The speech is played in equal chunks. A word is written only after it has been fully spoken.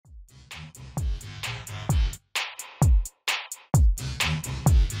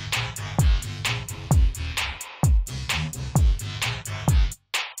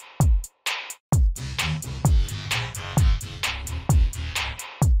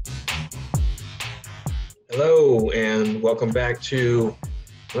Hello, and welcome back to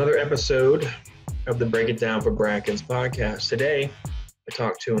another episode of the Break It Down for Brackens podcast. Today, I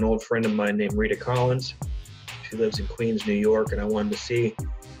talked to an old friend of mine named Rita Collins. She lives in Queens, New York, and I wanted to see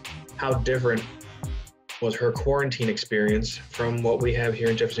how different was her quarantine experience from what we have here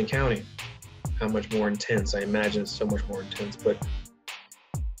in Jefferson County. How much more intense. I imagine it's so much more intense, but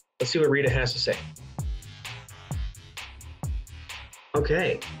let's see what Rita has to say.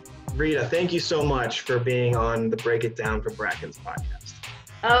 Okay. Rita, thank you so much for being on the Break It Down for Brackens podcast.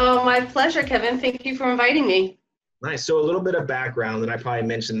 Oh, my pleasure, Kevin. Thank you for inviting me. Nice. So a little bit of background, and I probably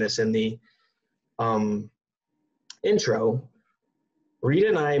mentioned this in the intro. Rita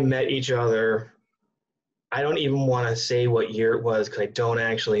and I met each other. I don't even want to say what year it was because I don't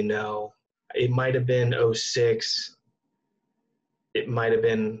actually know. It might have been 06. It might have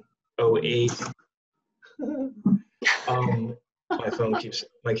been 08.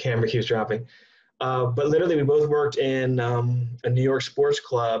 My camera keeps dropping. But literally, we both worked in a New York sports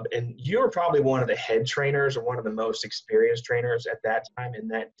club, and you were probably one of the head trainers or one of the most experienced trainers at that time in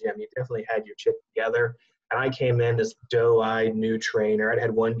that gym. You definitely had your shit together. And I came in as doe-eyed new trainer. I'd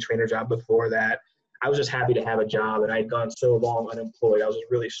had one trainer job before that. I was just happy to have a job, and I'd gone so long unemployed. I was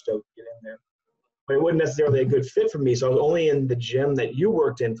just really stoked to get in there. But it wasn't necessarily a good fit for me, so I was only in the gym that you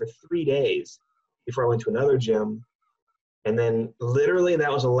worked in for 3 days before I went to another gym. And then literally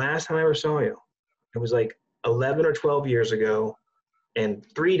that was the last time I ever saw you. It was like 11 or 12 years ago and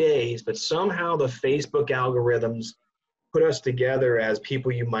 3 days, but somehow the Facebook algorithms put us together as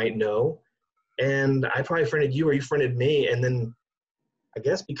people you might know. And I probably friended you or you friended me. And then I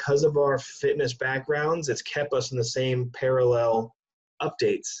guess because of our fitness backgrounds, it's kept us in the same parallel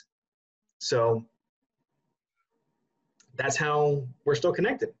updates. So that's how we're still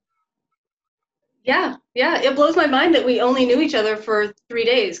connected. Yeah. It blows my mind that we only knew each other for 3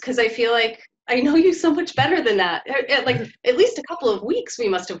 days because I feel like I know you so much better than that. Like at least a couple of weeks we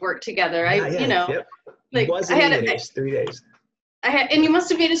must have worked together. Yep. Like wasn't even 3 days. And you must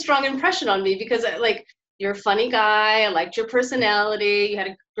have made a strong impression on me because like you're a funny guy. I liked your personality. You had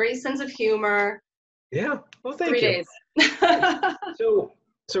a great sense of humor. Yeah. Well, thank 3 you. days.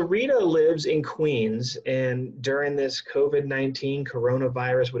 So Rita lives in Queens, and during this COVID-19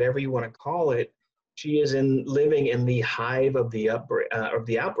 coronavirus, whatever you want to call it, she is living in the hive of the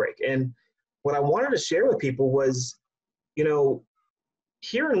outbreak. And what I wanted to share with people was,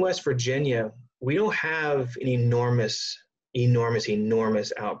 here in West Virginia, we don't have an enormous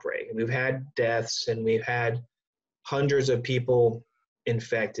outbreak. We've had deaths, and we've had hundreds of people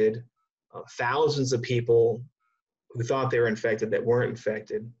infected, thousands of people who thought they were infected that weren't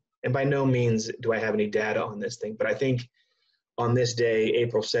infected. And by no means do I have any data on this thing, but I think on this day,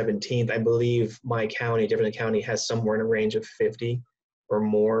 April 17th, I believe my county, Jefferson County, has somewhere in a range of 50 or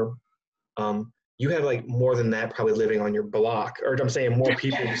more. You have like more than that probably living on your block, or I'm saying more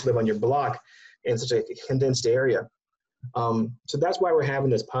people just live on your block in such a condensed area. So that's why we're having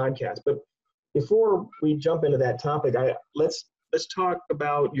this podcast. But before we jump into that topic, let's talk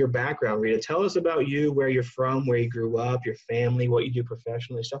about your background, Rita. Tell us about you, where you're from, where you grew up, your family, what you do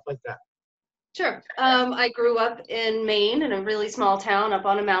professionally, stuff like that. Sure. I grew up in Maine in a really small town up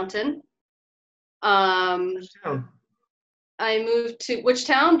on a mountain. Which town? I moved to which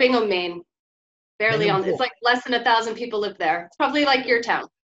town? Bingham, Maine. Barely on. It's like less than 1,000 people live there. It's probably like your town.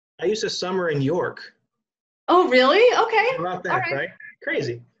 I used to summer in York. Oh, really? Okay. How about that, right?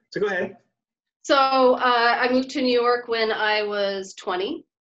 Crazy. So go ahead. So I moved to New York when I was 20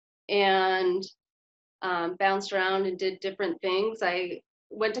 and bounced around and did different things. I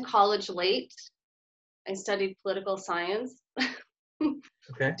went to college late. I studied political science.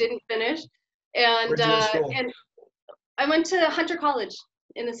 Okay. Didn't finish. And I went to Hunter College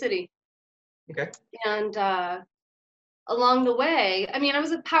in the city. Okay. And along the way, I mean, I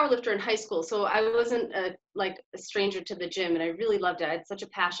was a powerlifter in high school, so I wasn't a stranger to the gym, and I really loved it. I had such a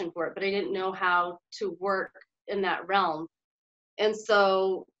passion for it, but I didn't know how to work in that realm. And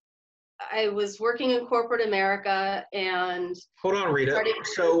so I was working in corporate America and hold on, Rita.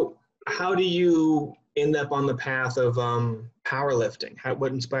 So how do you end up on the path of powerlifting?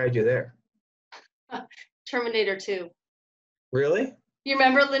 What inspired you there? Terminator 2. Really? You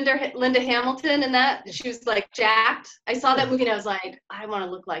remember Linda Hamilton and that? She was like jacked. I saw that movie and I was like, I want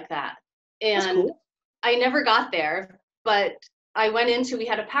to look like that. And that's cool. I never got there, but I went we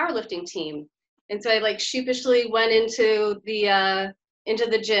had a powerlifting team. And so I like sheepishly went into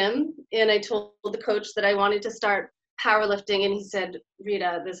the gym and I told the coach that I wanted to start powerlifting. And he said,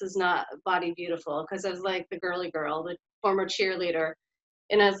 Rita, this is not Body Beautiful. Cause I was like the girly girl, the former cheerleader.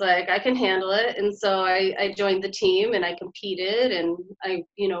 And I was like, I can handle it. And so I joined the team and I competed, and I,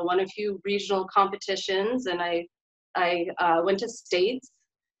 won a few regional competitions, and I went to states,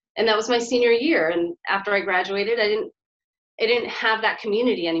 and that was my senior year. And after I graduated, I didn't have that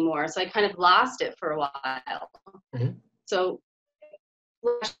community anymore. So I kind of lost it for a while. Mm-hmm. So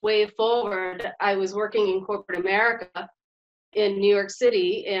way forward, I was working in corporate America in New York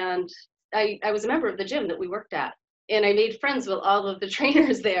City, and I was a member of the gym that we worked at. And I made friends with all of the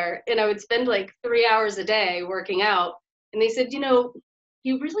trainers there. And I would spend like 3 hours a day working out. And they said,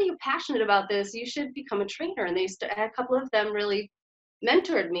 you really are passionate about this. You should become a trainer. And a couple of them really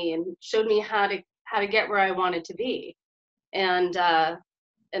mentored me and showed me how to get where I wanted to be. And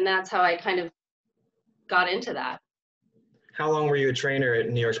that's how I kind of got into that. How long were you a trainer at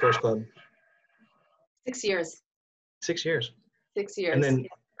New York Sports Club? 6 years. 6 years. 6 years. And then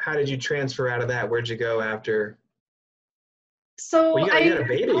how did you transfer out of that? Where'd you go after? So you had a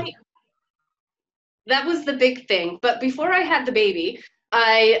baby. That was the big thing. But before I had the baby,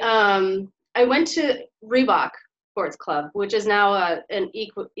 I went to Reebok Sports Club, which is now an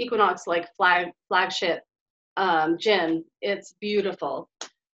Equinox like flagship gym. It's beautiful.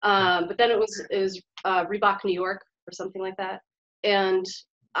 But then it was Reebok New York or something like that. And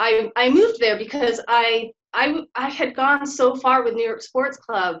I moved there because I had gone so far with New York Sports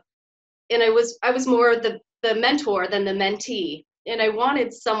Club, and I was more the mentor than the mentee. And I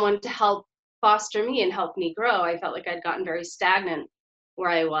wanted someone to help foster me and help me grow. I felt like I'd gotten very stagnant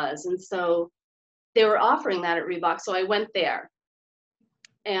where I was. And so they were offering that at Reebok. So I went there,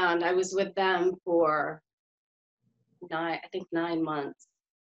 and I was with them for 9 months,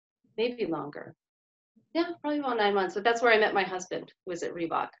 maybe longer. Yeah, probably about 9 months. But that's where I met my husband, was at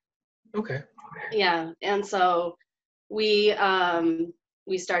Reebok. Okay. Yeah. And so we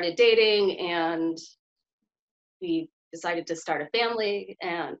started dating, and we decided to start a family.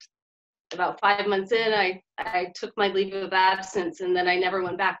 And about 5 months in, I took my leave of absence, and then I never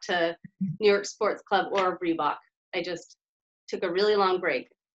went back to New York Sports Club or Reebok. I just took a really long break.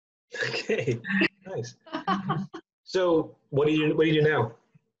 Okay, nice. So what do you do now?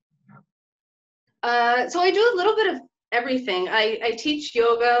 So I do a little bit of everything. I teach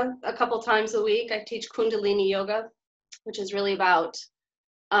yoga a couple times a week. I teach Kundalini yoga, which is really about,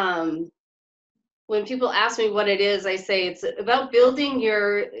 when people ask me what it is, I say it's about building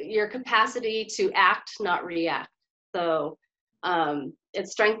your capacity to act, not react. So it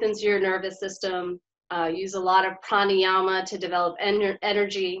strengthens your nervous system. Use a lot of pranayama to develop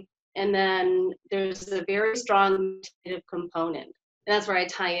energy. And then there's a very strong meditative component. And that's where I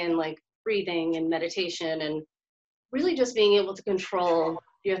tie in like breathing and meditation, and really just being able to control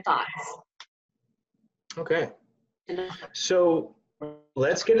your thoughts. Okay. So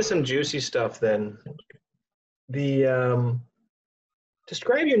let's get to some juicy stuff then.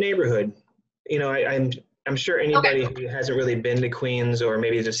 Describe your neighborhood. I'm sure anybody who hasn't really been to Queens, or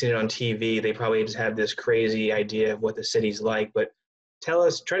maybe just seen it on TV, they probably just have this crazy idea of what the city's like. But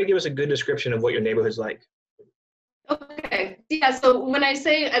try to give us a good description of what your neighborhood's like. Okay. Yeah. So when I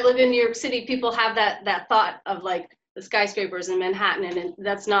say I live in New York City, people have that thought of like the skyscrapers in Manhattan, and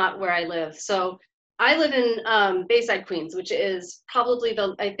that's not where I live. So I live in Bayside, Queens, which is probably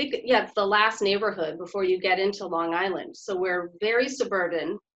it's the last neighborhood before you get into Long Island. So we're very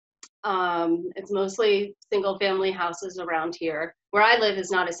suburban. It's mostly single family houses around here. Where I live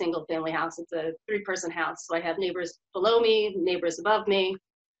is not a single family house. It's a 3-person house. So I have neighbors below me, neighbors above me.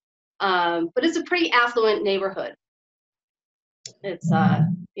 But it's a pretty affluent neighborhood. It's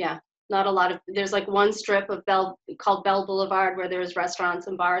not a lot of, there's like one strip of called Bell Boulevard where there's restaurants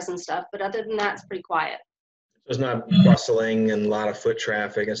and bars and stuff, but other than that, it's pretty quiet. So it's not bustling and a lot of foot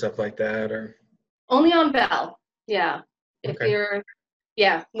traffic and stuff like that, or? Only on Bell, yeah. Okay.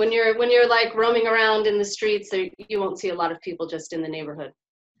 When you're like roaming around in the streets, you won't see a lot of people just in the neighborhood.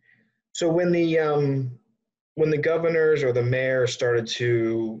 So when the governors or the mayor started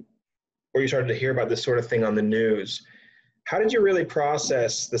to, or you started to hear about this sort of thing on the news, how did you really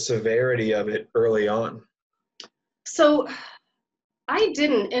process the severity of it early on? So I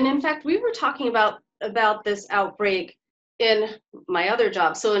didn't. And in fact, we were talking about this outbreak in my other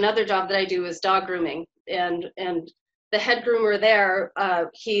job. So another job that I do is dog grooming. And the head groomer there,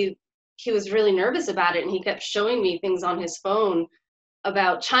 he was really nervous about it. And he kept showing me things on his phone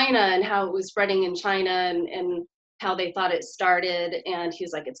about China and how it was spreading in China, and how they thought it started. And he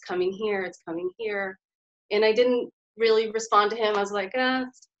was like, it's coming here, it's coming here. And I didn't really respond to him. I was like,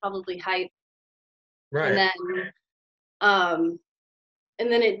 it's probably hype. Right. And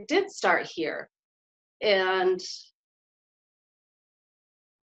then it did start here. And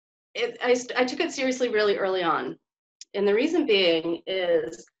I took it seriously really early on. And the reason being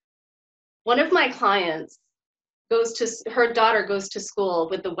is one of my clients her daughter goes to school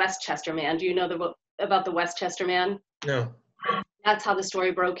with the Westchester Man. Do you know about the Westchester Man? No. That's how the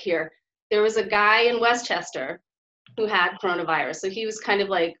story broke here. There was a guy in Westchester who had coronavirus. So he was kind of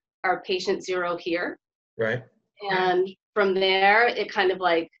like our patient zero here. Right. And from there, it kind of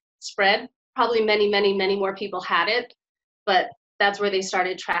like spread. Probably many, many, many more people had it, but that's where they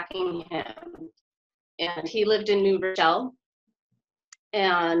started tracking him. And he lived in New Rochelle.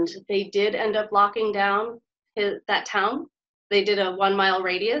 And they did end up locking down that town. They did a 1 mile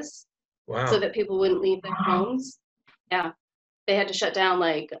radius. Wow. So that people wouldn't leave their homes. Yeah. They had to shut down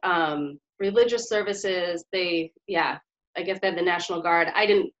like religious services. I guess they had the National Guard.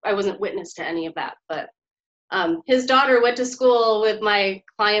 I wasn't witness to any of that, but his daughter went to school with my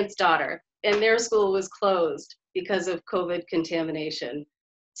client's daughter, and their school was closed because of COVID contamination.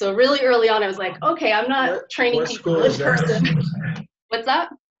 So really early on, I was like, okay, I'm not training people in person. What's that?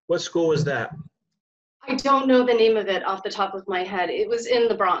 What school was that? I don't know the name of it off the top of my head. It was in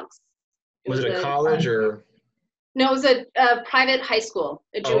the Bronx. Was it a college or? No, it was a private high school,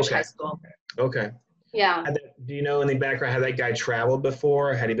 a Jewish high school. Okay. Yeah. Do you know in the background, had that guy traveled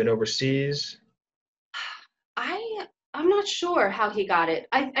before? Had he been overseas? I'm not sure how he got it.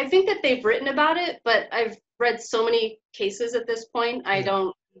 I think that they've written about it, but I've read so many cases at this point, I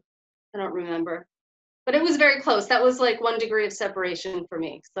don't remember. But it was very close. That was like 1 degree of separation for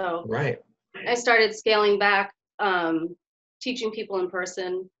me. So right. I started scaling back, teaching people in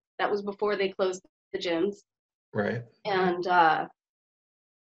person. That was before they closed the gyms. Right. And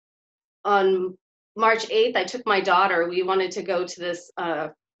on March 8th, I took my daughter. We wanted to go to this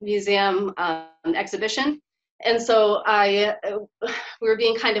museum exhibition. And so we were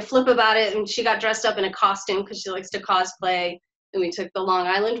being kind of flip about it, and she got dressed up in a costume because she likes to cosplay. And we took the Long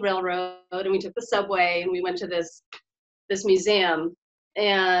Island Railroad, and we took the subway, and we went to this museum.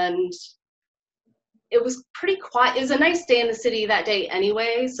 And it was pretty quiet. It was a nice day in the city that day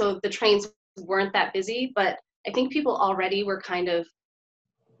anyway, so the trains weren't that busy, but I think people already were kind of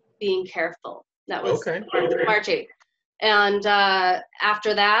being careful. That was March 8th. And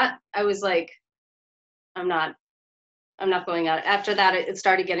after that, I was like, I'm not going out. After that, it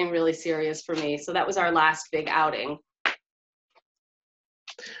started getting really serious for me. So that was our last big outing.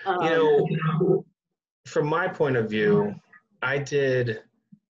 From my point of view, I did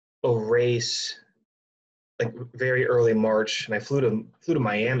a race like very early March, and I flew to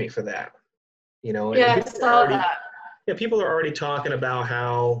Miami for that. Yeah, I saw that. Yeah, people are already talking about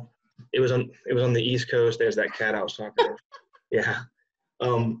how it was on the East Coast. There's that cat I was talking to. Yeah.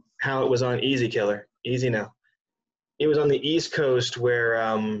 How it was on Easy Killer. Easy now. It was on the East Coast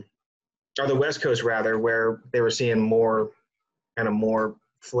or the West Coast rather, where they were seeing more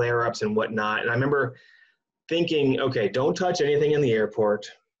flare-ups and whatnot. And I remember thinking, okay, don't touch anything in the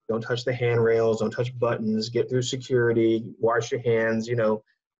airport. Don't touch the handrails. Don't touch buttons. Get through security. Wash your hands.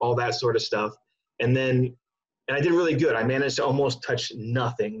 All that sort of stuff. And I did really good. I managed to almost touch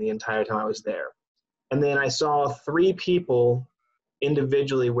nothing the entire time I was there. And then I saw 3 people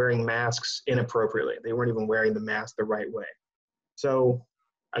individually wearing masks inappropriately. They weren't even wearing the mask the right way. So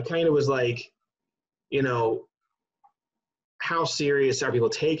I kind of was like, how serious are people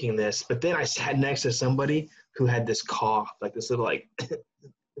taking this? But then I sat next to somebody who had this cough, like this little and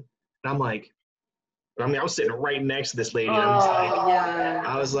I'm like, I was sitting right next to this lady. And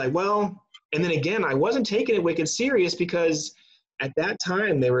I was like, well, and then again, I wasn't taking it wicked serious because at that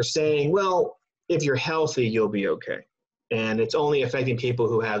time they were saying, well, if you're healthy, you'll be okay. And it's only affecting people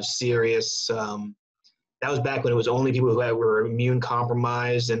who have serious, that was back when it was only people who were immune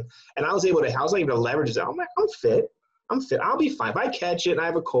compromised. And I was able to leverage it. I'm like, I'm fit. I'll be fine. If I catch it and I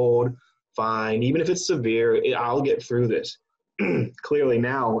have a cold, fine. Even if it's severe, I'll get through this. Clearly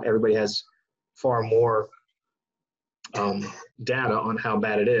now everybody has far more data on how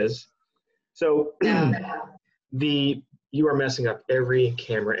bad it is. So you are messing up every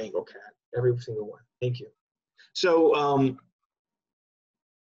camera angle, Kat. Every single one. Thank you. So,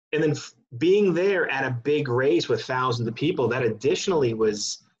 and then being there at a big race with thousands of people, that additionally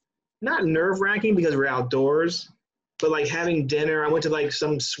was not nerve-wracking because we're outdoors, but like having dinner. I went to like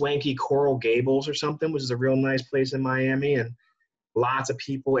some swanky Coral Gables or something, which is a real nice place in Miami, and lots of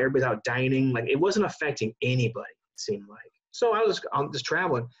people, everybody's out dining. Like it wasn't affecting anybody, it seemed like. So I'm just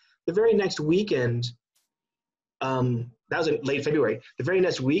traveling. The very next weekend, that was in late February. The very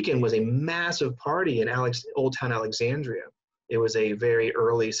next weekend was a massive party in Old Town Alexandria. It was a very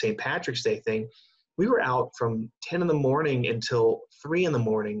early St. Patrick's Day thing. We were out from 10 in the morning until 3 in the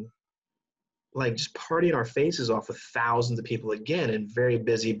morning, like just partying our faces off with thousands of people again in very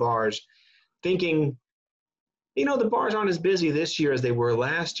busy bars, thinking, The bars aren't as busy this year as they were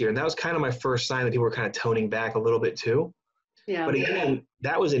last year. And that was kind of my first sign that people were kind of toning back a little bit too. Yeah. But again,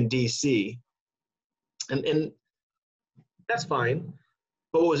 that was in DC. And that's fine.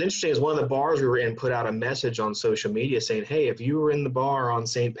 But what was interesting is one of the bars we were in put out a message on social media saying, hey, if you were in the bar on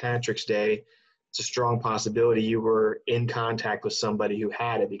St. Patrick's Day, it's a strong possibility you were in contact with somebody who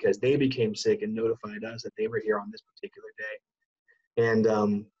had it, because they became sick and notified us that they were here on this particular day.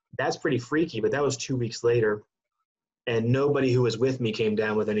 And that's pretty freaky, but that was 2 weeks later. And nobody who was with me came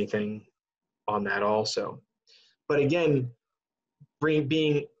down with anything on that also. But again,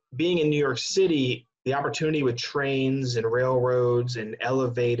 being in New York City, the opportunity with trains and railroads and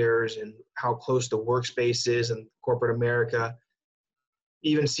elevators and how close the workspace is in corporate America,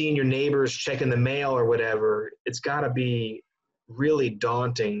 even seeing your neighbors checking the mail or whatever, it's got to be really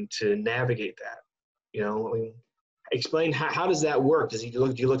daunting to navigate that. I mean, explain how does that work? Do you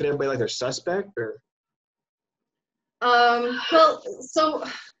look at everybody like they're suspect, or? Well, so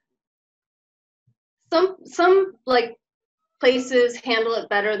some like places handle it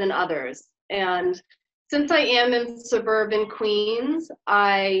better than others. And since I am in suburban Queens,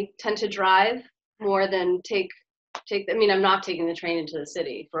 I tend to drive more than I mean, I'm not taking the train into the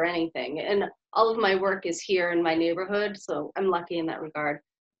city for anything. And all of my work is here in my neighborhood, so I'm lucky in that regard.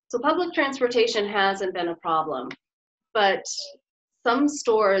 So public transportation hasn't been a problem, but some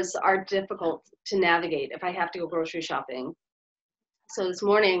stores are difficult to navigate if I have to go grocery shopping. So this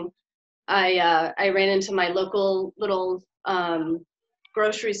morning, I ran into my local little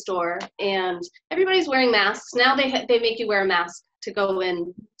grocery store, and everybody's wearing masks now. They make you wear a mask to go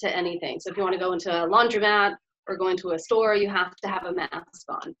in to anything. So if you want to go into a laundromat or go into a store, you have to have a mask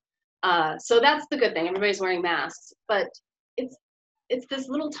on. So that's the good thing. Everybody's wearing masks, but it's this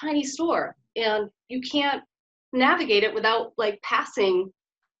little tiny store, and you can't navigate it without like passing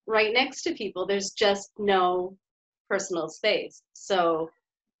right next to people. There's just no personal space. So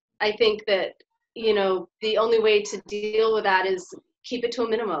I think that, the only way to deal with that is keep it to a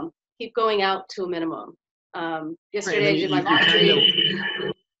minimum, keep going out to a minimum. Yesterday I did my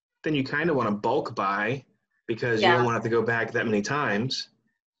laundry. Then you kind of want to bulk buy, because you Yeah. don't want to have to go back that many times.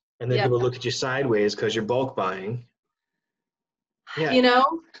 And then Yeah. people look at you sideways because you're bulk buying. Yeah.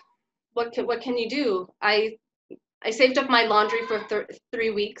 What can you do? I saved up my laundry for 3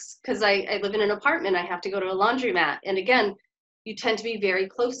 weeks because I live in an apartment. I have to go to a laundromat. And again, you tend to be very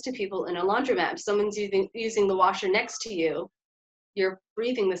close to people in a laundromat. If someone's using the washer next to you, you're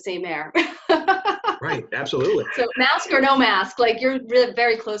breathing the same air. Right, absolutely. So mask or no mask, like you're really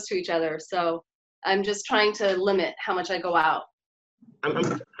very close to each other. So I'm just trying to limit how much I go out.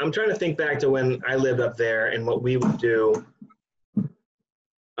 I'm trying to think back to when I lived up there and what we would do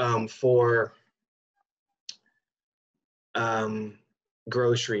for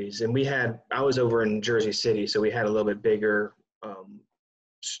groceries. And I was over in Jersey City, so we had a little bit bigger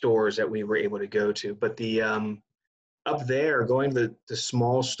stores that we were able to go to. But the up there, going to the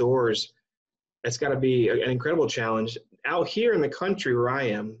small stores, it's got to be an incredible challenge. Out here in the country where I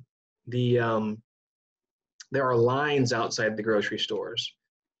am, there are lines outside the grocery stores,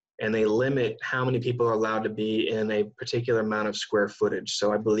 and they limit how many people are allowed to be in a particular amount of square footage.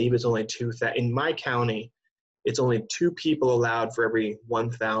 So I believe it's only in my county, it's only 2 people allowed for every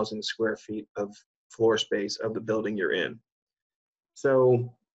 1,000 square feet of floor space of the building you're in.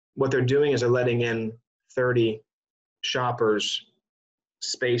 So what they're doing is they're letting in 30 shoppers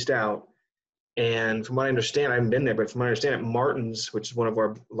spaced out. And from what I understand, I haven't been there, but from what I understand, at Martin's, which is one of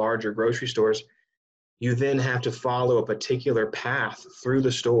our larger grocery stores, you then have to follow a particular path through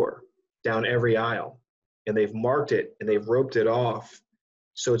the store, down every aisle. And they've marked it and they've roped it off.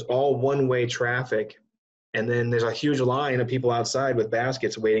 So it's all one-way traffic. And then there's a huge line of people outside with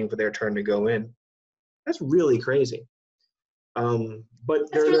baskets waiting for their turn to go in. That's really crazy.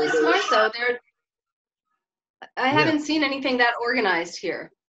 But that's really smart, though. I haven't seen anything that organized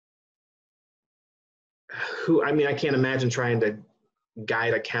here. I can't imagine trying to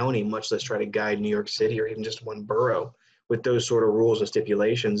guide a county, much less try to guide New York City or even just one borough with those sort of rules and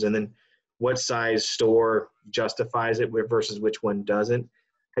stipulations. And then what size store justifies it versus which one doesn't.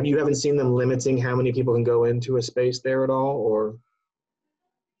 You haven't seen them limiting how many people can go into a space there at all, or?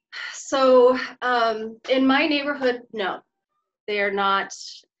 So in my neighborhood, no, they're not.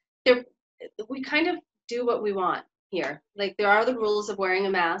 We kind of do what we want here. Like, there are the rules of wearing a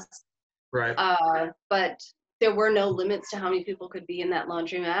mask, right? But there were no limits to how many people could be in that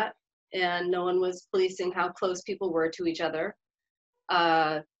laundromat, and no one was policing how close people were to each other.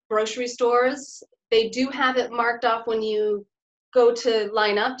 Grocery stores, they do have it marked off when you go to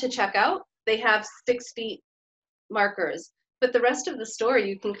line up to check out. They have 6 feet markers. but the rest of the store,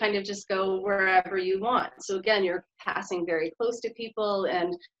 you can kind of just go wherever you want. So again, you're passing very close to people,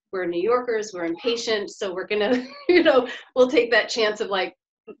 and we're New Yorkers, we're impatient. So we're gonna, we'll take that chance of like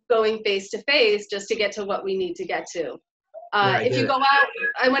going face to face just to get to what we need to get to. Yeah, I If get you it. go out,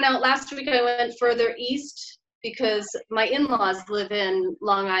 I went out last week, I went further east because my in-laws live in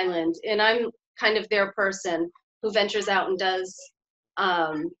Long Island, and I'm kind of their person who ventures out and does,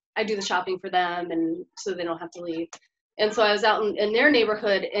 I do the shopping for them, and so they don't have to leave. And so I was out in their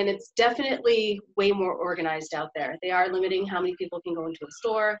neighborhood, and it's definitely way more organized out there. They are limiting how many people can go into a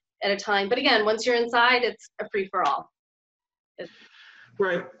store at a time. But again, once you're inside, it's a free-for-all.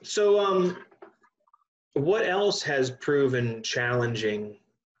 Right. So, what else has proven challenging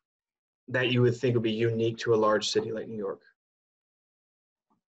that you would think would be unique to a large city like New York?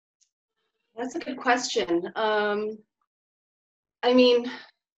 That's a good question. I mean,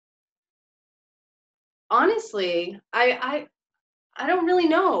 honestly, I don't really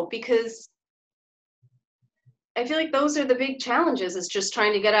know, because I feel like those are the big challenges, is just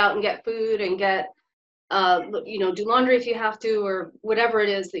trying to get out and get food and get, do laundry if you have to, or whatever it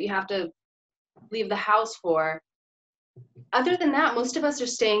is that you have to leave the house for. Other than that, most of us are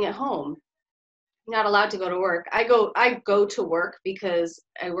staying at home, not allowed to go to work. I go to work because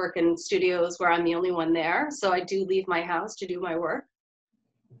I work in studios where I'm the only one there. So I do leave my house to do my work.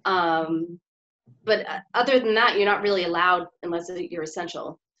 But other than that, you're not really allowed, unless you're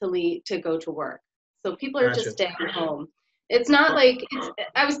essential, to go to work. So people are just Gotcha. staying at home. It's not like,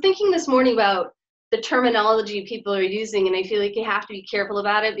 I was thinking this morning about the terminology people are using, and I feel like you have to be careful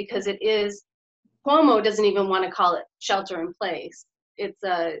about it, because it is, Cuomo doesn't even want to call it shelter in place. It's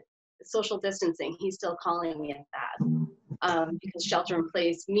social distancing. He's still calling it that, because shelter in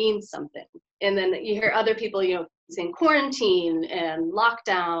place means something. And then you hear other people, saying quarantine and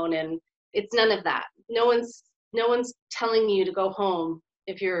lockdown, and it's none of that. No one's telling you to go home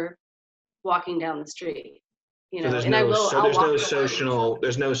if you're walking down the street, So there's and no I'll walk away.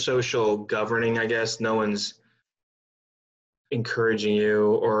 there's no social governing, I guess. No one's encouraging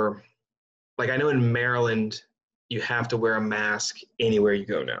you, or like I know in Maryland you have to wear a mask anywhere you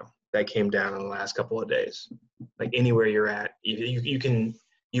go now. That came down in the last couple of days. Like anywhere you're at, you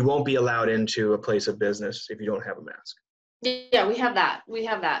won't be allowed into a place of business if you don't have a mask. Yeah, we have that.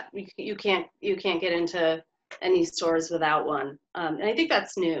 You can't get into any stores without one. And I think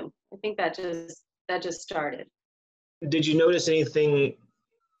that's new. I think that just started. Did you notice anything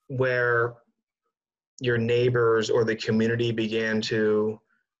where your neighbors or the community began to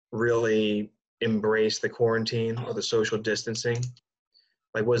really embrace the quarantine or the social distancing?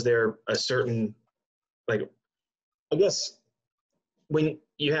 Like, was there a certain, like, I guess when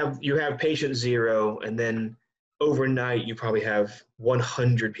you have patient zero, and then overnight you probably have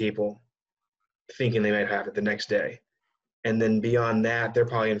 100 people thinking they might have it the next day. And then beyond that, they're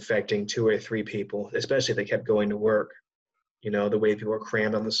probably infecting 2 or 3 people, especially if they kept going to work, the way people are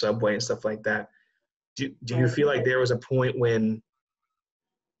crammed on the subway and stuff like that. Do you feel like there was a point when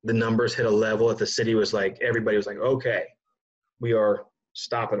the numbers hit a level that the city was like, everybody was like, okay, we are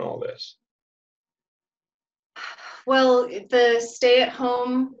stopping all this? Well, the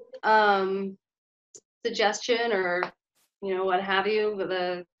stay-at-home suggestion, or what have you, with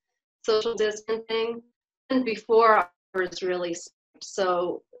the social distancing, and before ours really.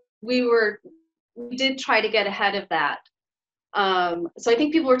 So we did try to get ahead of that. So I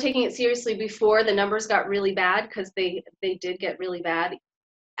think people were taking it seriously before the numbers got really bad, because they did get really bad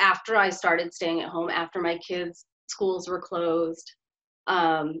after I started staying at home, after my kids' schools were closed.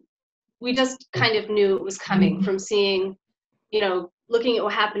 We just kind of knew it was coming from seeing, looking at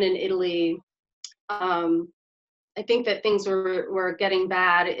what happened in Italy. I think that things were getting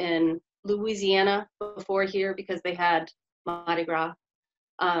bad in Louisiana before here, because they had Mardi Gras.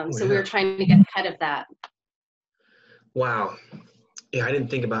 So we were trying to get ahead of that. Wow. Yeah, I didn't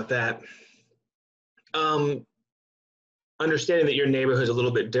think about that. Understanding that your neighborhood is a little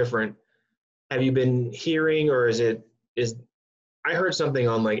bit different, have you been hearing, or is I heard something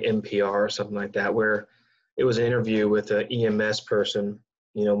on like NPR or something like that, where it was an interview with an EMS person,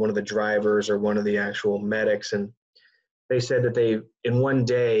 one of the drivers or one of the actual medics, and they said that in one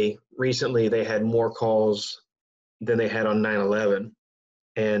day recently, they had more calls than they had on 9/11,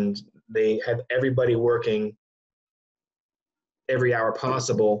 and they had everybody working every hour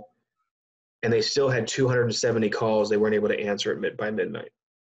possible, and they still had 270 calls they weren't able to answer by midnight.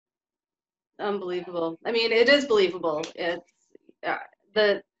 Unbelievable. I mean, it is believable. It's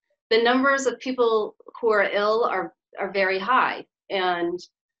the numbers of people who are ill are very high, and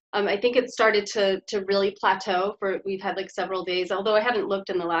I think it started to really plateau. We've had like several days, although I haven't looked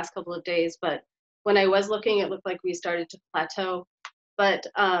in the last couple of days, but when I was looking, it looked like we started to plateau. But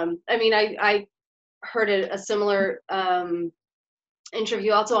I mean, I heard a similar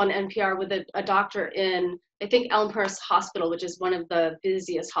interview also on NPR with a doctor in, I think, Elmhurst Hospital, which is one of the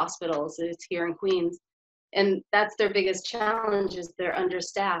busiest hospitals. It's here in Queens. And that's their biggest challenge, is they're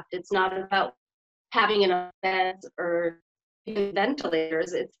understaffed. It's not about having enough beds or even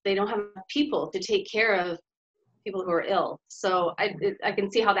ventilators. It's they don't have enough people to take care of people who are ill. So I can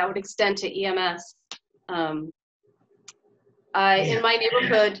see how that would extend to EMS. In my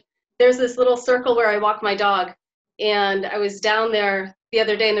neighborhood, there's this little circle where I walk my dog, and I was down there the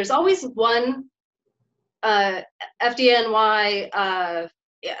other day, and there's always one FDNY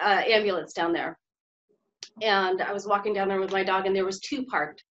ambulance down there. And I was walking down there with my dog, and there was two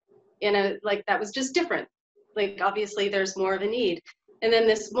parked. And like, that was just different. Like, obviously there's more of a need. And then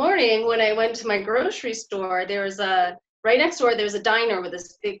this morning when I went to my grocery store, right next door, there's a diner with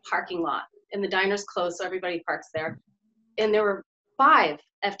this big parking lot, and the diner's closed, so everybody parks there. And there were 5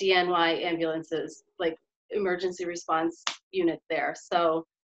 FDNY ambulances, like emergency response units there. So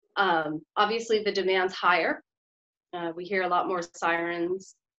obviously the demand's higher. We hear a lot more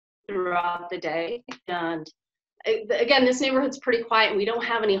sirens throughout the day. And again, this neighborhood's pretty quiet, and we don't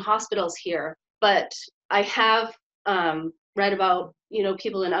have any hospitals here, but I have read about,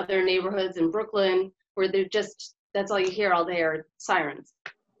 people in other neighborhoods in Brooklyn where that's all you hear all day are sirens.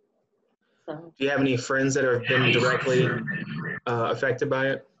 So. Do you have any friends that have been directly affected by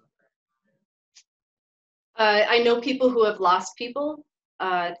it? I know people who have lost people.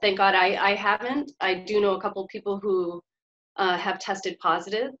 Thank God I haven't. I do know a couple people who have tested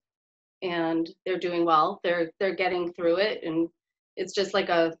positive, and they're doing well. They're getting through it, and it's just like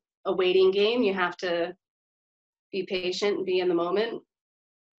a waiting game. You have to be patient and be in the moment.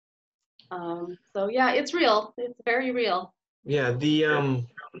 So yeah, it's real. It's very real. Yeah,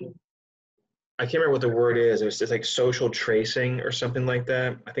 I can't remember what the word is. It was just like social tracing or something like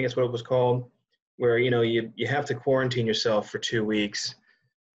that. I think that's what it was called, where you have to quarantine yourself for 2 weeks,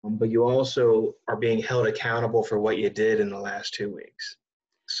 but you also are being held accountable for what you did in the last 2 weeks.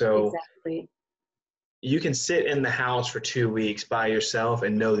 So exactly. You can sit in the house for 2 weeks by yourself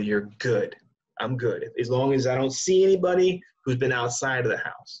and know that you're good. I'm good, as long as I don't see anybody who's been outside of the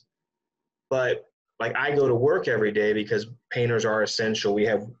house. But like, I go to work every day because painters are essential. We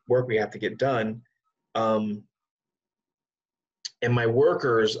have work we have to get done. And my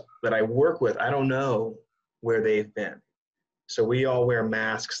workers that I work with, I don't know where they've been. So we all wear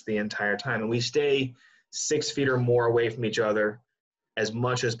masks the entire time, and we stay 6 feet or more away from each other as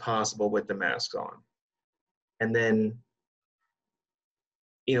much as possible with the masks on. And then,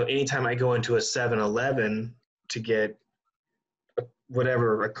 anytime I go into a 7-Eleven to get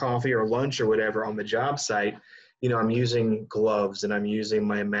whatever, a coffee or lunch or whatever on the job site, I'm using gloves and I'm using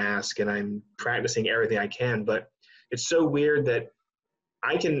my mask and I'm practicing everything I can. But it's so weird that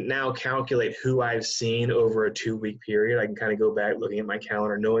I can now calculate who I've seen over a 2-week period. I can kind of go back looking at my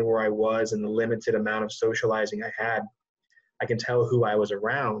calendar, knowing where I was and the limited amount of socializing I had. I can tell who I was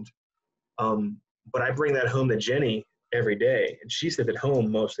around. But I bring that home to Jenny every day, and she sits at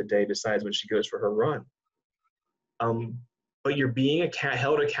home most of the day besides when she goes for her run. But you're being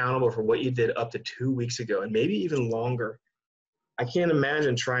held accountable for what you did up to 2 weeks ago, and maybe even longer. I can't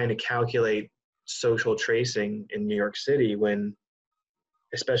imagine trying to calculate social tracing in New York City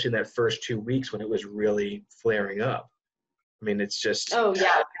especially in that first 2 weeks when it was really flaring up. I mean, it's just. Oh,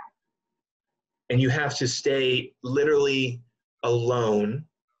 yeah. And you have to stay literally alone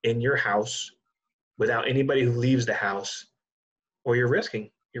in your house without anybody who leaves the house, or you're risking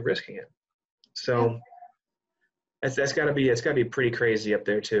it. So that's gotta be pretty crazy up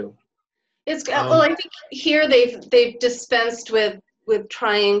there too. Well, I think here they've dispensed with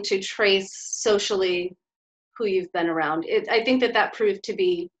trying to trace socially who you've been around. I think that proved to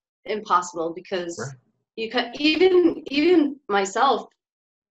be impossible, because right. You can even myself,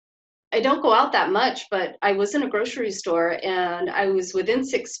 I don't go out that much, but I was in a grocery store and I was within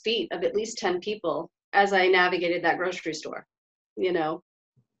 6 feet of at least 10 people as I navigated that grocery store,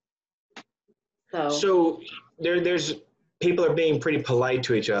 So there's people are being pretty polite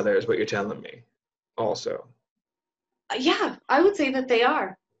to each other, is what you're telling me also. Yeah, I would say that they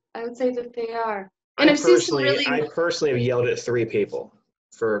are. And I personally have yelled at 3 people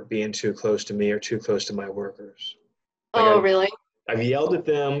for being too close to me or too close to my workers. Really? I've yelled at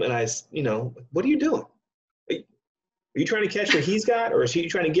them, and what are you doing? Are you trying to catch what he's got, or is he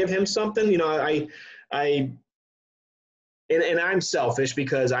trying to give him something? And I'm selfish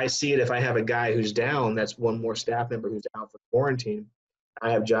because I see it. If I have a guy who's down, that's one more staff member who's out for quarantine.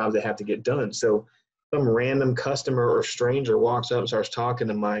 I have jobs that have to get done. So some random customer or stranger walks up and starts talking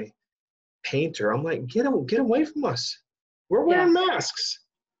to my painter. I'm like, get away from us. We're Yeah. wearing masks,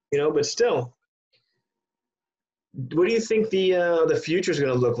 but still. What do you think the future is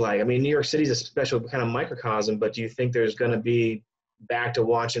going to look like? I mean, New York City is a special kind of microcosm, but do you think there's going to be back to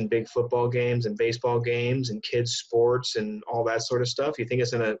watching big football games and baseball games and kids sports and all that sort of stuff? You think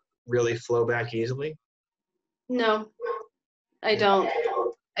it's going to really flow back easily? No, I don't.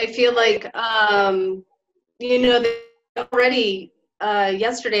 I feel like, they already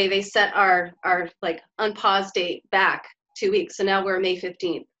yesterday they set our like unpause date back 2 weeks. So now we're May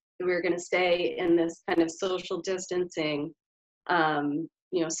 15th. We're going to stay in this kind of social distancing,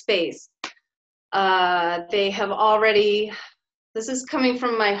 space. They have already, this is coming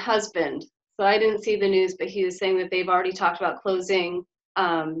from my husband, so I didn't see the news, but he was saying that they've already talked about closing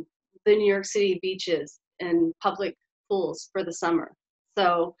the New York City beaches and public pools for the summer.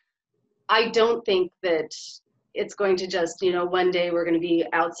 So I don't think that it's going to just, one day we're going to be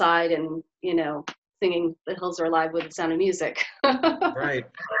outside and, singing The Hills Are Alive with the Sound of Music. Right.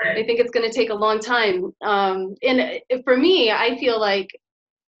 I think it's going to take a long time. And for me, I feel like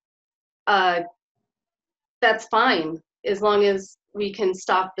that's fine as long as we can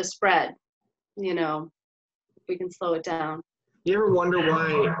stop the spread, we can slow it down. You ever wonder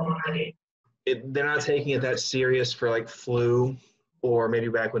why they're not taking it that serious for like flu or maybe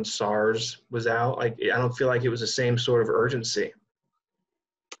back when SARS was out? Like, I don't feel like it was the same sort of urgency.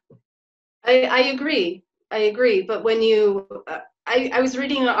 I agree. But when I was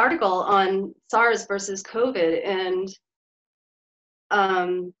reading an article on SARS versus COVID, and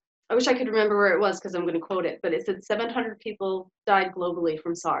I wish I could remember where it was because I'm going to quote it, but it said 700 people died globally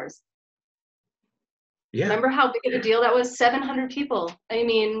from SARS. Yeah. Remember how big of a deal that was? 700 people. I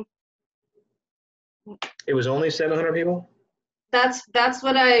mean, it was only 700 people? That's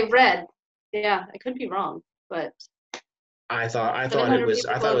what I read. Yeah, I could be wrong, but I thought it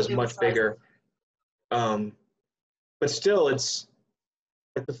was much bigger. But still, it's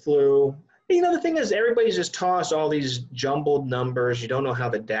like the flu. The thing is, everybody's just tossed all these jumbled numbers. You don't know how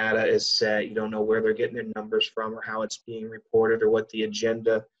the data is set. You don't know where they're getting their numbers from or how it's being reported or what the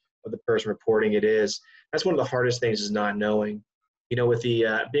agenda of the person reporting it is. That's one of the hardest things, is not knowing. With the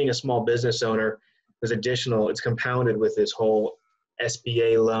being a small business owner, there's it's compounded with this whole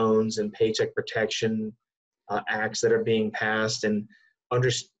SBA loans and paycheck protection acts that are being passed. And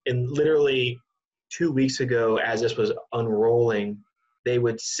literally 2 weeks ago, as this was unrolling, they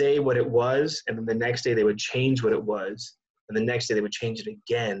would say what it was, and then the next day they would change what it was, and the next day they would change it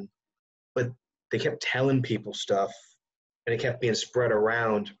again. But they kept telling people stuff, and it kept being spread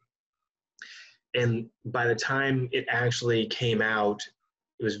around. And by the time it actually came out,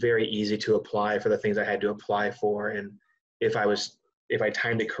 it was very easy to apply for the things I had to apply for. And if I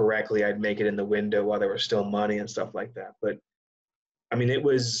timed it correctly, I'd make it in the window while there was still money and stuff like that. But I mean, it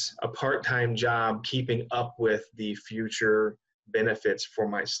was a part-time job keeping up with the future benefits for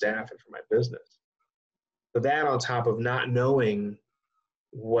my staff and for my business. So that, on top of not knowing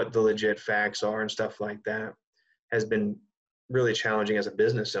what the legit facts are and stuff like that, has been really challenging as a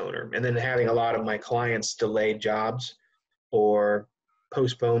business owner. And then having a lot of my clients delay jobs or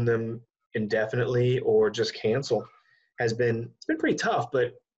postpone them indefinitely or just cancel it's been pretty tough.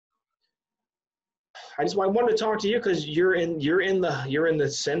 But I wanted to talk to you because you're in the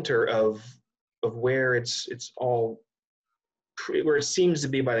center of where it's all, where it seems to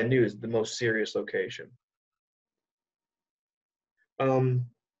be by the news, the most serious location.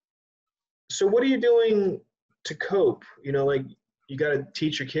 So what are you doing to cope? Like, you got to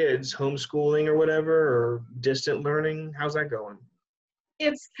teach your kids homeschooling or whatever, or distant learning. How's that going?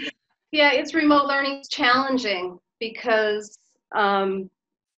 It's remote learning. It's challenging because when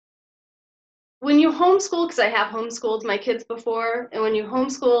you homeschool, because I have homeschooled my kids before, and when you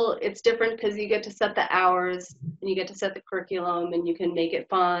homeschool, it's different because you get to set the hours and you get to set the curriculum and you can make it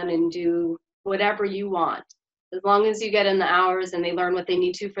fun and do whatever you want. As long as you get in the hours and they learn what they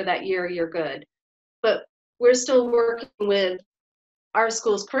need to for that year, you're good. But we're still working with our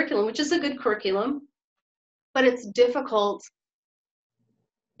school's curriculum, which is a good curriculum, but it's difficult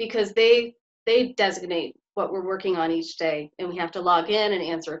because they designate what we're working on each day, and we have to log in and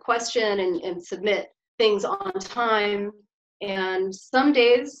answer a question and submit things on time. And some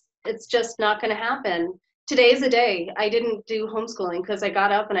days it's just not going to happen. Today's a day I didn't do homeschooling because I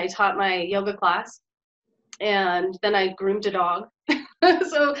got up and I taught my yoga class, and then I groomed a dog.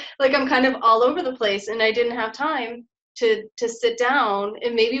 So like I'm kind of all over the place, and I didn't have time to sit down.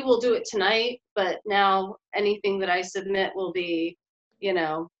 And maybe we'll do it tonight, but now anything that I submit will be,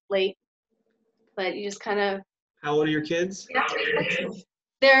 late. But you just kind of. How old are your kids?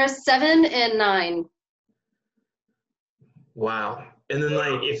 They're 7 and 9. Wow. And then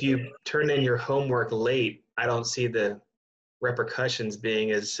like if you turn in your homework late, I don't see the repercussions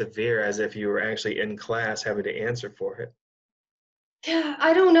being as severe as if you were actually in class having to answer for it. Yeah,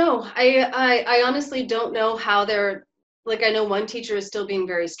 I don't know. I honestly don't know how they're like I know one teacher is still being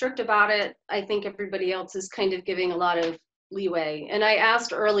very strict about it. I think everybody else is kind of giving a lot of leeway. And I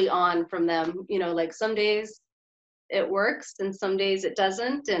asked early on from them, you know, like some days it works and some days it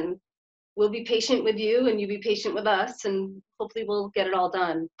doesn't, and we'll be patient with you and you be patient with us, and hopefully we'll get it all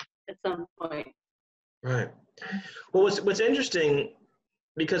done at some point. Right. Well, what's interesting,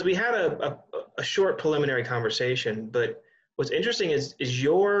 because we had a short preliminary conversation, but what's interesting is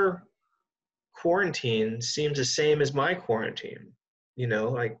your quarantine seems the same as my quarantine. You know,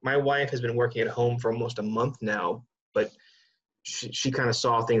 like my wife has been working at home for almost a month now, but she kind of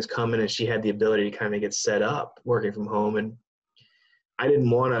saw things coming and she had the ability to kind of get set up working from home. And I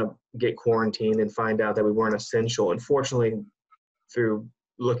didn't want to get quarantined and find out that we weren't essential. Unfortunately, through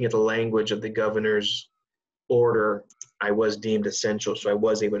looking at the language of the governor's order, I was deemed essential, so I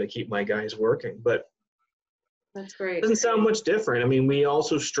was able to keep my guys working. But That's it great. doesn't sound much different. I mean, we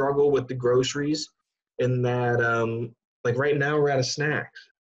also struggle with the groceries in that, like right now we're out of snacks.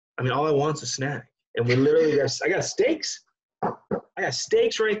 I mean, all I want is a snack. And we literally I got steaks. I got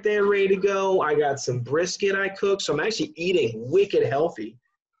steaks right there ready to go. I got some brisket I cooked. So I'm actually eating wicked healthy.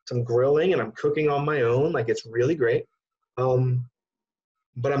 Some grilling and I'm cooking on my own. Like it's really great.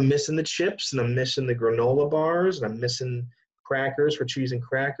 But I'm missing the chips and I'm missing the granola bars and I'm missing crackers for cheese and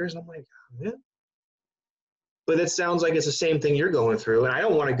crackers. And I'm like, oh, man. But it sounds like it's the same thing you're going through. And I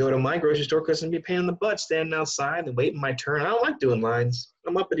don't want to go to my grocery store because I'm be a pain in the butt standing outside and waiting my turn. I don't like doing lines.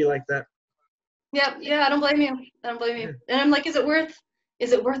 I'm uppity like that. Yeah, I don't blame you. I don't blame you. And I'm like, is it worth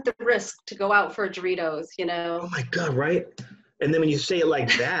the risk to go out for Doritos, you Oh know? my God, right? And then when you say it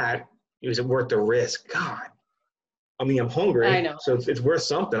like that, is it worth the risk? God. I mean, I'm hungry, I know. so it's worth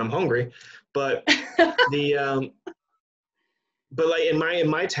something. I'm hungry. But the but like in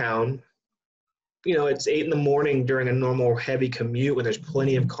my town, you know, it's 8 a.m. during a normal heavy commute when there's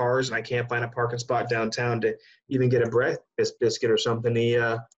plenty of cars and I can't find a parking spot downtown to even get a breakfast biscuit or something.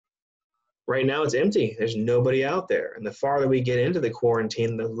 Right now it's empty. There's nobody out there. And the farther we get into the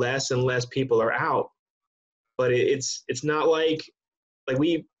quarantine, the less and less people are out. But it's not like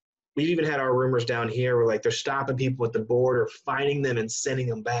we've even had our rumors down here where like they're stopping people at the border, finding them and sending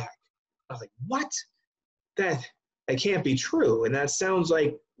them back. I was like, what? That can't be true. And that sounds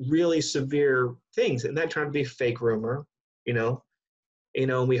like really severe things. And that turned to be a fake rumor, you know.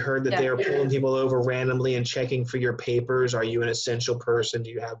 We heard that Yeah. they were pulling people over randomly and checking for your papers. Are you an essential person? Do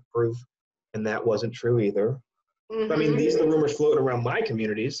you have proof? And that wasn't true either. I mean, these are the rumors floating around my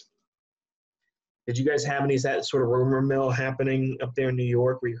communities. Did you guys have any of that sort of rumor mill happening up there in New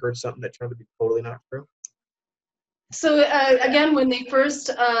York where you heard something that turned to be totally not true? So again, when they first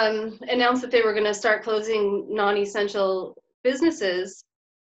announced that they were going to start closing non-essential businesses,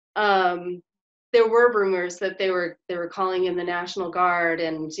 there were rumors that they were calling in the National Guard,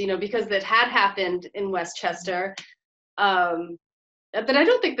 and because that had happened in Westchester. But I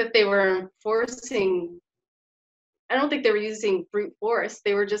don't think that they were forcing. I don't think they were using brute force.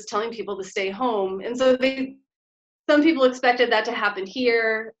 They were just telling people to stay home, and so some people expected that to happen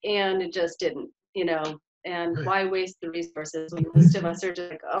here, and it just didn't. And why waste the resources when most of us are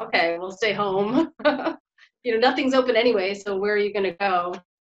just like, okay, we'll stay home. Nothing's open anyway, so where are you going to go?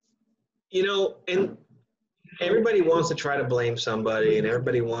 And everybody wants to try to blame somebody, and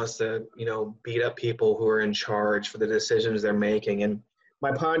everybody wants to, beat up people who are in charge for the decisions they're making. And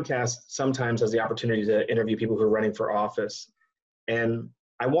my podcast sometimes has the opportunity to interview people who are running for office. And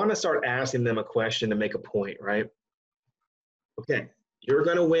I want to start asking them a question to make a point, right? Okay, you're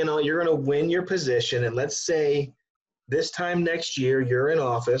going to win your position. And let's say this time next year, you're in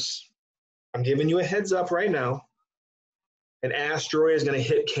office. I'm giving you a heads up right now. An asteroid is going to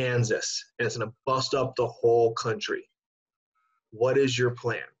hit Kansas and it's going to bust up the whole country. What is your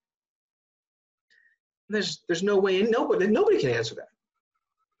plan? There's no way, nobody can answer that.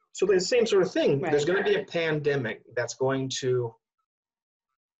 So the same sort of thing. Right. There's going to be a pandemic that's going to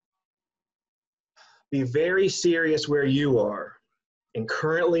be very serious where you are and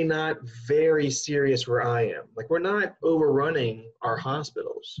currently not very serious where I am. Like, we're not overrunning our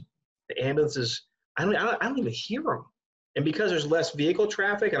hospitals. The ambulances, I don't even hear them. And because there's less vehicle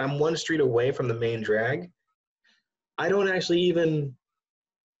traffic and I'm one street away from the main drag, I don't actually even,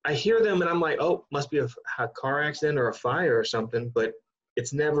 I hear them and I'm like, oh, must be a car accident or a fire or something, but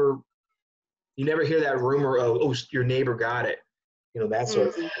it's never, you never hear that rumor of, oh, your neighbor got it. That sort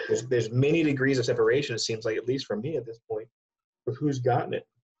of thing. There's many degrees of separation, it seems like, at least for me at this point, with who's gotten it.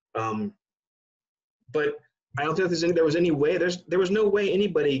 But I don't think there was any way. There was no way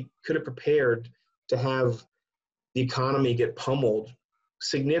anybody could have prepared to have the economy get pummeled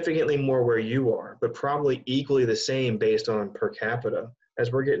significantly more where you are, but probably equally the same based on per capita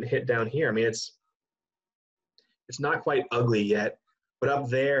as we're getting hit down here. I mean, it's not quite ugly yet, but up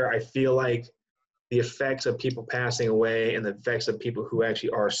there, I feel like the effects of people passing away and the effects of people who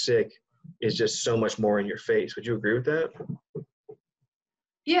actually are sick is just so much more in your face. Would you agree with that?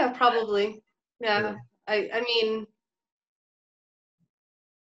 Yeah, probably. Yeah. I mean,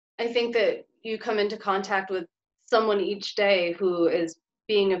 I think that you come into contact with someone each day who is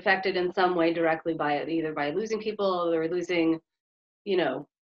being affected in some way directly by it, either by losing people or losing,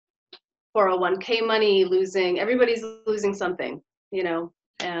 401k money, everybody's losing something,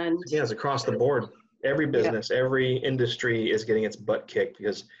 and Yeah, it's across the board. Every yeah, business, every industry is getting its butt kicked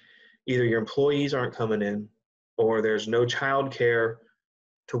because either your employees aren't coming in or there's no childcare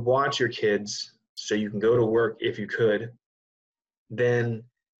to watch your kids so you can go to work if you could. Then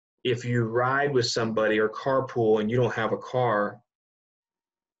if you ride with somebody or carpool and you don't have a car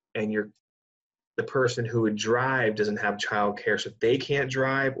and the person who would drive doesn't have childcare, so they can't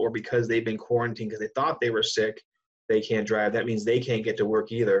drive, or because they've been quarantined because they thought they were sick, they can't drive. That means they can't get to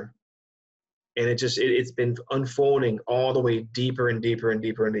work either. And it's been unfolding all the way deeper and deeper and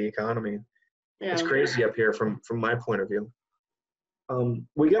deeper into the economy. It's yeah. crazy up here from my point of view.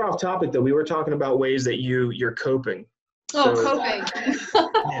 We got off topic though. We were talking about ways that you're coping. Oh, So, coping.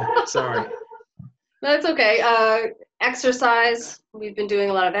 yeah, sorry. That's okay. Exercise. We've been doing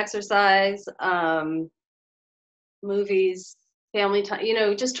a lot of exercise, movies, family time,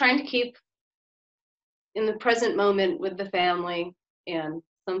 just trying to keep in the present moment with the family. And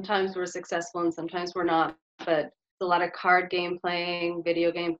sometimes we're successful and sometimes we're not, but it's a lot of card game playing,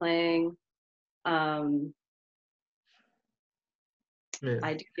 video game playing. Yeah.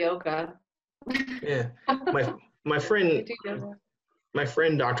 I do yoga. Yeah. My friend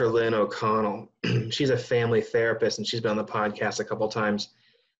Dr. Lynn O'Connell, she's a family therapist and she's been on the podcast a couple of times.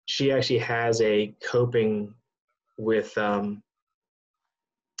 She actually has a coping for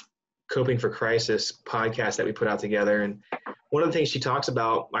crisis podcast that we put out together. And one of the things she talks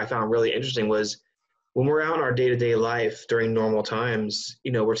about I found really interesting was when we're out in our day-to-day life during normal times,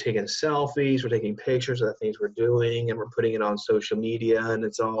 we're taking selfies, we're taking pictures of the things we're doing, and we're putting it on social media, and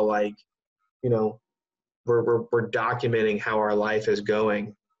it's all like, we're documenting how our life is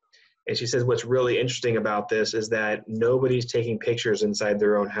going. And she says what's really interesting about this is that nobody's taking pictures inside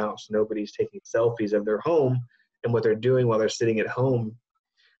their own house. Nobody's taking selfies of their home and what they're doing while they're sitting at home,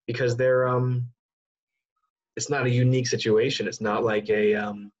 because it's not a unique situation. It's not like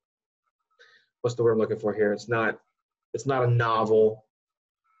what's the word I'm looking for here? It's not a novel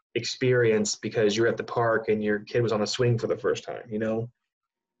experience because you're at the park and your kid was on a swing for the first time,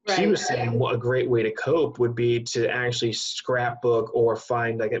 Right. She was saying what a great way to cope would be to actually scrapbook or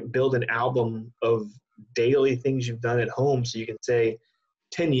build an album of daily things you've done at home. So you can say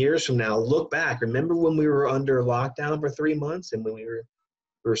 10 years from now, look back, remember when we were under lockdown for 3 months and when we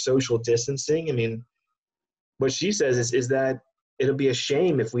were social distancing? I mean, what she says is that it'll be a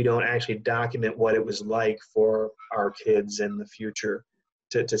shame if we don't actually document what it was like for our kids in the future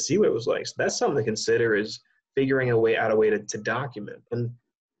to see what it was like. So that's something to consider, is figuring out a way to document. And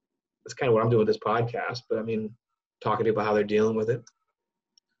that's kind of what I'm doing with this podcast, but I mean, talking to people how they're dealing with it.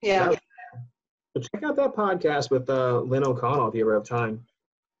 Yeah. So check out that podcast with Lynn O'Connell if you ever have time.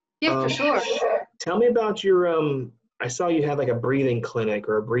 Yeah, for sure. Tell me about your, I saw you had like a breathing clinic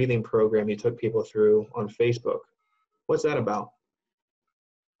or a breathing program you took people through on Facebook. What's that about?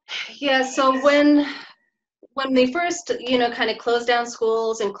 Yeah, so when they first, kind of closed down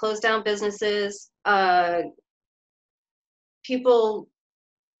schools and closed down businesses, people,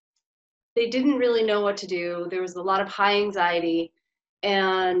 they didn't really know what to do. There was a lot of high anxiety,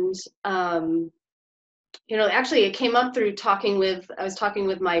 and actually it came up through I was talking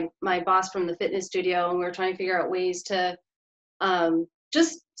with my boss from the fitness studio, and we were trying to figure out ways to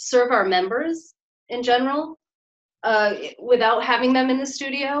just serve our members in general without having them in the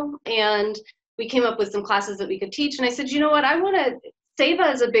studio. And we came up with some classes that we could teach, and I said,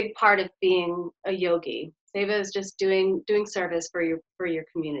 Seva is a big part of being a yogi. Seva is just doing service for your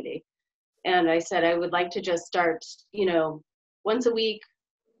community. And I said, I would like to just start, once a week,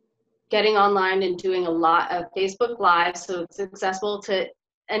 getting online and doing a lot of Facebook Live, so it's accessible to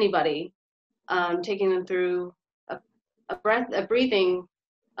anybody, taking them through a breathing,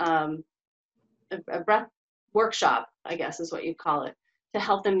 a breath workshop, I guess is what you'd call it, to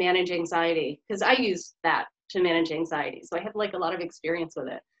help them manage anxiety. Because I use that to manage anxiety, so I have like a lot of experience with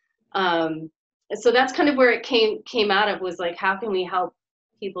it. So that's kind of where it came out of, was like, how can we help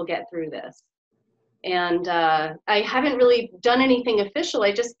people get through this? And I haven't really done anything official.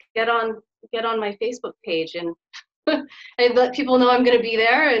 I just get on my Facebook page and I let people know I'm going to be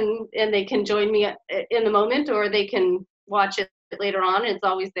there, and they can join me in the moment, or they can watch it later on. It's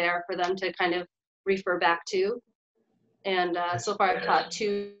always there for them to kind of refer back to. And so far, I've taught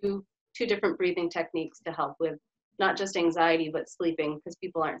two different breathing techniques to help with not just anxiety but sleeping, because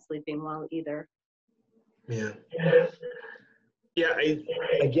people aren't sleeping well either. Yeah. Yeah.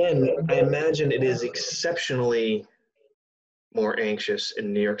 I imagine it is exceptionally more anxious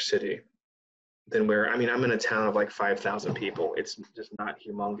in New York City than where, I mean, I'm in a town of like 5,000 people. It's just not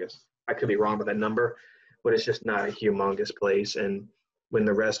humongous. I could be wrong with that number, but it's just not a humongous place. And when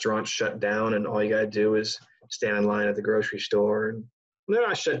the restaurants shut down and all you got to do is stand in line at the grocery store, and they're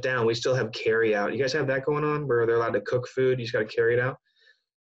not shut down. We still have carry out. You guys have that going on where they're allowed to cook food? You just got to carry it out?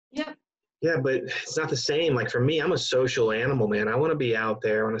 Yep. Yeah, but it's not the same. Like for me, I'm a social animal, man. I want to be out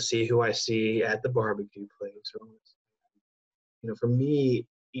there. I want to see who I see at the barbecue place. Or, for me,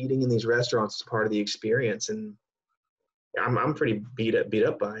 eating in these restaurants is part of the experience, and I'm pretty beat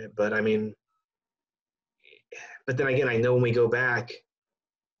up by it. But I mean, but then again, I know when we go back,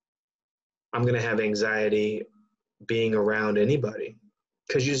 I'm gonna have anxiety being around anybody,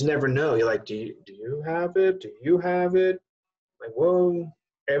 because you just never know. You're like, do you have it? Do you have it? Like, whoa,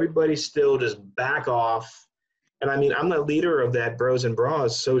 everybody still just back off. And I mean, I'm the leader of that Bros and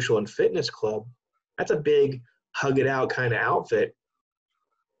Bras social and fitness club. That's a big hug it out kind of outfit.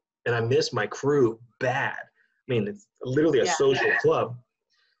 And I miss my crew bad. I mean, it's literally a social club.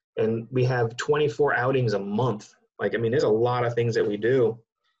 And we have 24 outings a month. Like, I mean, there's a lot of things that we do.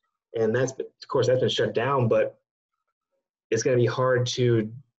 And of course, that's been shut down, but it's going to be hard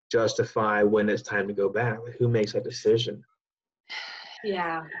to justify when it's time to go back. Like, who makes that decision?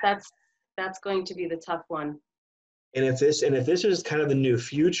 Yeah, that's going to be the tough one. And if this is kind of the new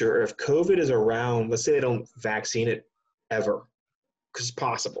future, or if COVID is around, let's say they don't vaccine it ever, because it's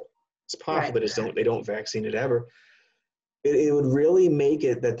possible. It's possible that they don't vaccine it ever. It would really make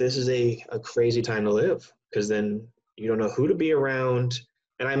it that this is a crazy time to live, because then you don't know who to be around.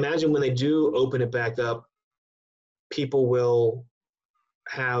 And I imagine when they do open it back up, people will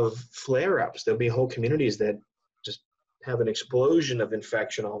have flare-ups. There'll be whole communities that just have an explosion of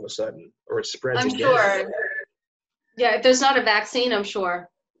infection all of a sudden, or it spreads again. Sure. Yeah, if there's not a vaccine, I'm sure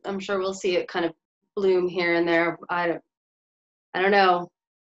we'll see it kind of bloom here and there. I don't know,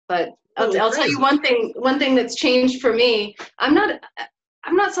 but I'll tell you one thing that's changed for me. I'm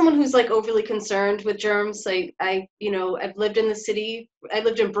not someone who's like overly concerned with germs. Like I've lived in the city. I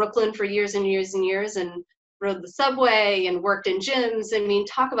lived in Brooklyn for years and years and years, and rode the subway and worked in gyms. I mean,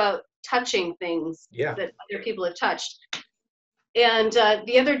 talk about touching things that other people have touched. And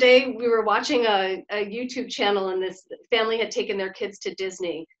the other day we were watching a YouTube channel, and this family had taken their kids to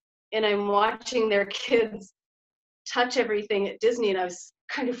Disney, and I'm watching their kids touch everything at Disney, and I was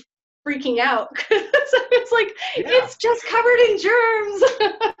kind of freaking out. So it's like, it's just covered in germs.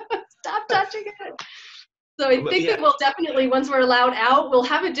 Stop touching it. So I think that we'll definitely, once we're allowed out, we'll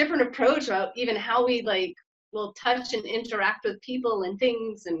have a different approach about even how we will touch and interact with people and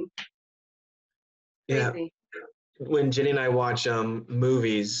things. And crazy. When Jenny and I watch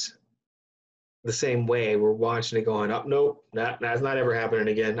movies the same way, we're watching it going, oh, nope, that's not ever happening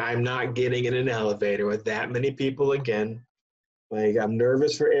again. I'm not getting in an elevator with that many people again. Like, I'm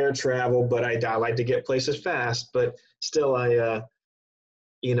nervous for air travel, but I like to get places fast. But still, I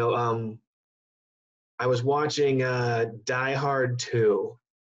was watching Die Hard 2,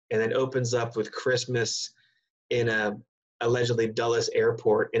 and it opens up with Christmas in a allegedly Dulles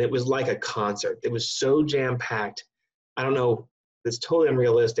airport, and it was like a concert. It was so jam-packed. I don't know, it's totally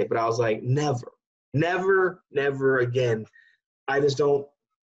unrealistic, but I was like, never again. I don't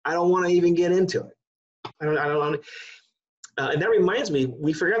want to even get into it. I don't want to. And that reminds me,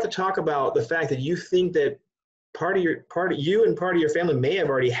 we forgot to talk about the fact that you think that part of your family may have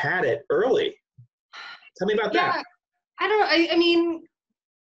already had it early. Tell me about that. I mean,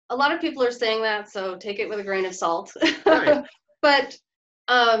 a lot of people are saying that, so take it with a grain of salt. Right. But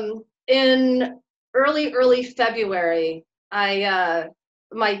in early February,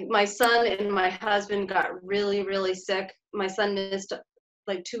 my son and my husband got really, really sick. My son missed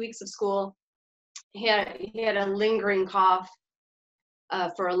like 2 weeks of school. He had a lingering cough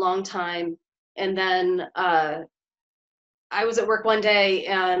for a long time, and then I was at work one day,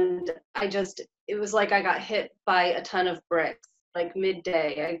 and it was like I got hit by a ton of bricks, like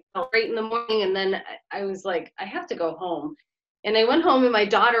midday. I felt great in the morning, and then I was like, I have to go home. And I went home, and my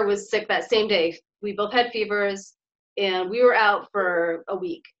daughter was sick that same day. We both had fevers, and we were out for a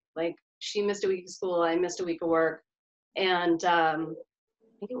week. Like, she missed a week of school, I missed a week of work. And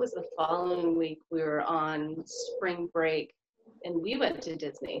think it was the following week, we were on spring break and we went to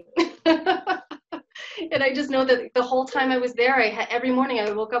Disney. And I just know that the whole time I was there, every morning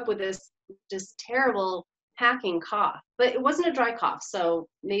I woke up with this just terrible hacking cough, but it wasn't a dry cough. So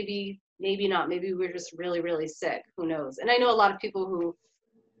maybe not, maybe we're just really, really sick. Who knows? And I know a lot of people who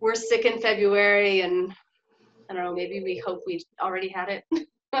were sick in February, and I don't know, maybe we hope we already had it.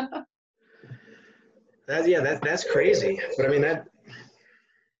 That's crazy. But I mean,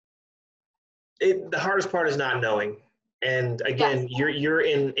 the hardest part is not knowing. And again, yes. you're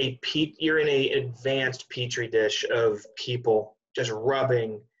in a advanced petri dish of people just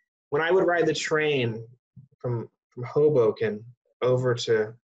rubbing. When I would ride the train from Hoboken over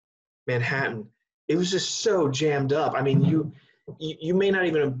to Manhattan, it was just so jammed up. I mean, you may not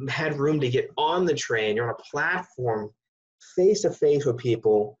even have had room to get on the train. You're on a platform face to face with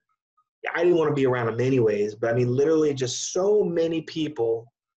people. I didn't want to be around them anyways, but I mean, literally just so many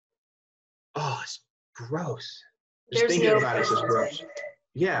people. Oh, it's gross. Just thinking about it is just gross.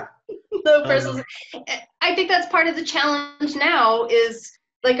 Yeah. No personal. I think that's part of the challenge now is,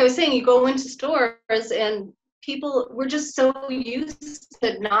 like I was saying, you go into stores and we're just so used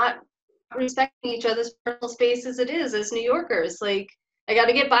to not respecting each other's personal space as it is as New Yorkers. Like, I got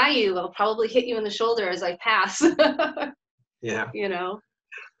to get by you. I'll probably hit you in the shoulder as I pass. Yeah. You know?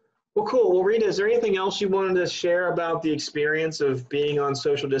 Well, cool. Well, Rita, is there anything else you wanted to share about the experience of being on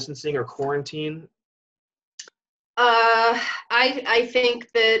social distancing or quarantine? I think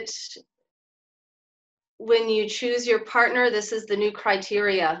that when you choose your partner, this is the new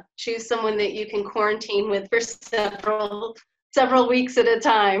criteria. Choose someone that you can quarantine with for several weeks at a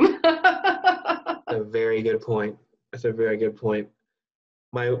time. A very good point. That's a very good point.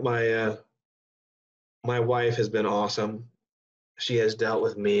 My wife has been awesome. She has dealt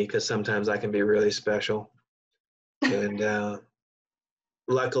with me because sometimes I can be really special. And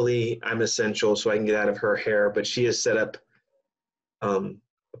luckily, I'm essential, so I can get out of her hair. But she has set up a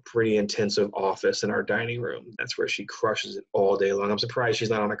pretty intensive office in our dining room. That's where she crushes it all day long. I'm surprised she's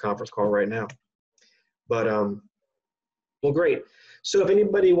not on a conference call right now. But well, great. So if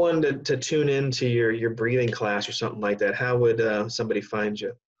anybody wanted to tune into your breathing class or something like that, how would somebody find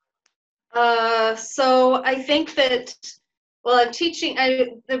you? So I think that, well, I'm teaching,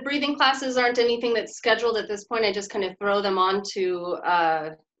 the breathing classes aren't anything that's scheduled at this point. I just kind of throw them onto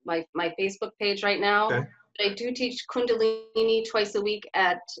my Facebook page right now. Okay. I do teach Kundalini twice a week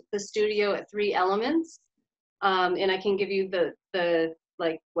at the studio at 3 Elements. And I can give you the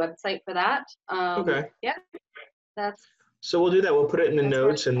website for that. Okay. Yeah, that's. So we'll do that. We'll put it in the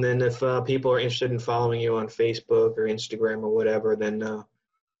notes. Right. And then if people are interested in following you on Facebook or Instagram or whatever, then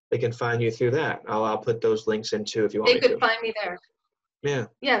they can find you through that. I'll put those links in too if you want me to. They could find me there. Yeah.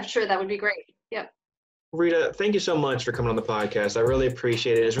 Yeah, sure. That would be great. Yep. Rita, thank you so much for coming on the podcast. I really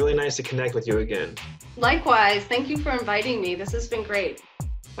appreciate it. It's really nice to connect with you again. Likewise. Thank you for inviting me. This has been great.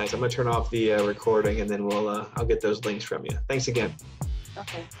 Nice. I'm going to turn off the recording and then I'll get those links from you. Thanks again.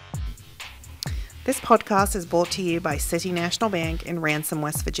 Okay. This podcast is brought to you by City National Bank in Ransom,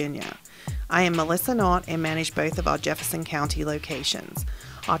 West Virginia. I am Melissa Knott and manage both of our Jefferson County locations.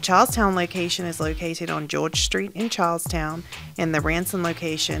 Our Charlestown location is located on George Street in Charlestown, and the Ransom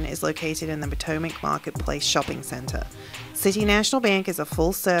location is located in the Potomac Marketplace Shopping Center. City National Bank is a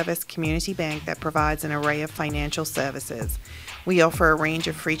full-service community bank that provides an array of financial services. We offer a range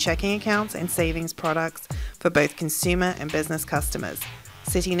of free checking accounts and savings products for both consumer and business customers.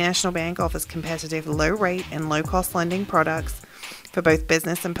 City National Bank offers competitive low-rate and low-cost lending products for both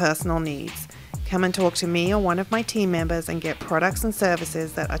business and personal needs. Come and talk to me or one of my team members and get products and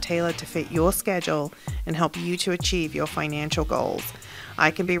services that are tailored to fit your schedule and help you to achieve your financial goals.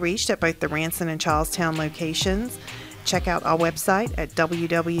 I can be reached at both the Ransom and Charlestown locations. Check out our website at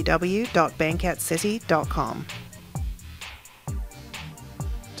www.bankatcity.com.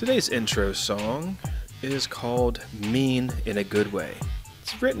 Today's intro song is called Mean in a Good Way.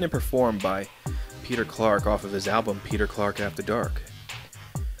 It's written and performed by Peter Clark off of his album Peter Clark After Dark.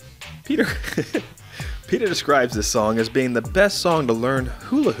 Peter describes this song as being the best song to learn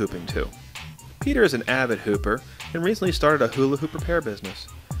hula hooping to. Peter is an avid hooper and recently started a hula hoop repair business.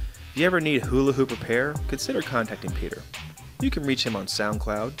 If you ever need hula hoop repair, consider contacting Peter. You can reach him on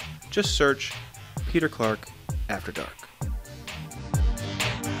SoundCloud. Just search Peter Clark After Dark.